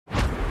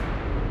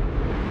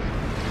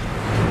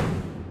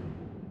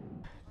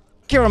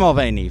Kieran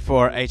Mulvaney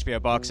for HBO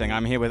Boxing.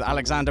 I'm here with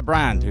Alexander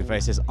Brand, who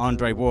faces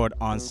Andre Ward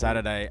on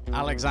Saturday.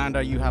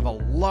 Alexander, you have a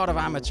lot of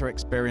amateur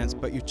experience,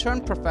 but you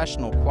turned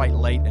professional quite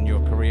late in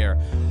your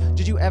career.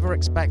 Did you ever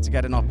expect to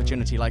get an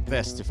opportunity like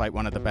this to fight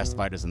one of the best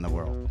fighters in the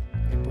world?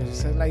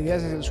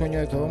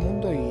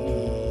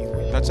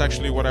 That's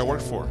actually what I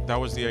worked for. That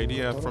was the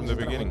idea from the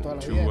beginning,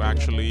 to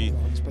actually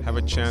have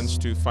a chance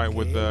to fight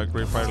with a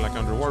great fighter like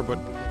Andre Ward. But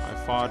I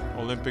fought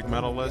Olympic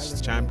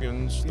medalists,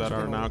 champions that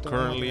are now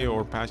currently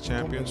or past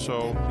champions,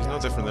 so he's no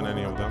different than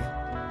any of them.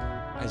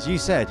 As you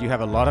said, you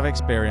have a lot of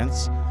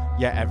experience,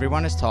 yet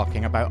everyone is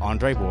talking about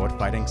Andre Ward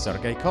fighting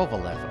Sergey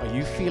Kovalev. Are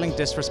you feeling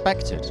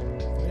disrespected?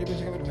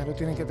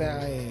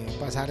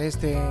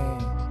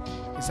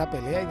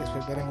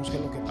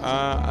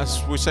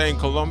 As we say in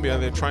Colombia,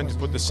 they're trying to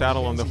put the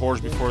saddle on the horse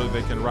before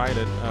they can ride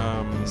it.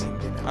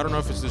 I don't know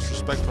if it's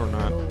disrespect or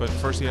not, but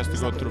first he has to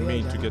go through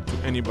me to get to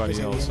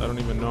anybody else. I don't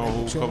even know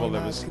who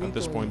Kovalev is at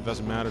this point. It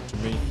doesn't matter to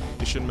me.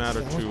 It shouldn't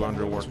matter to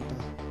Andre Ward.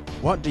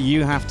 What do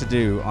you have to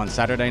do on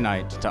Saturday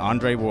night to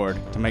Andre Ward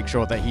to make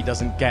sure that he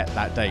doesn't get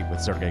that date with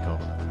Sergey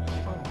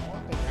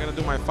Kovalev? I gotta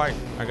do my fight.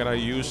 I gotta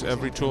use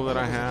every tool that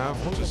I have.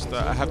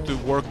 I have to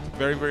work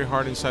very, very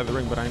hard inside the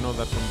ring, but I know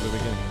that from the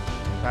beginning.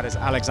 That is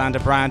Alexander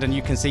Brand, and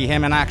you can see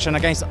him in action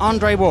against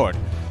Andre Ward.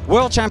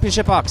 World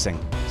Championship Boxing,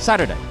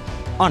 Saturday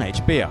on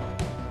HBO.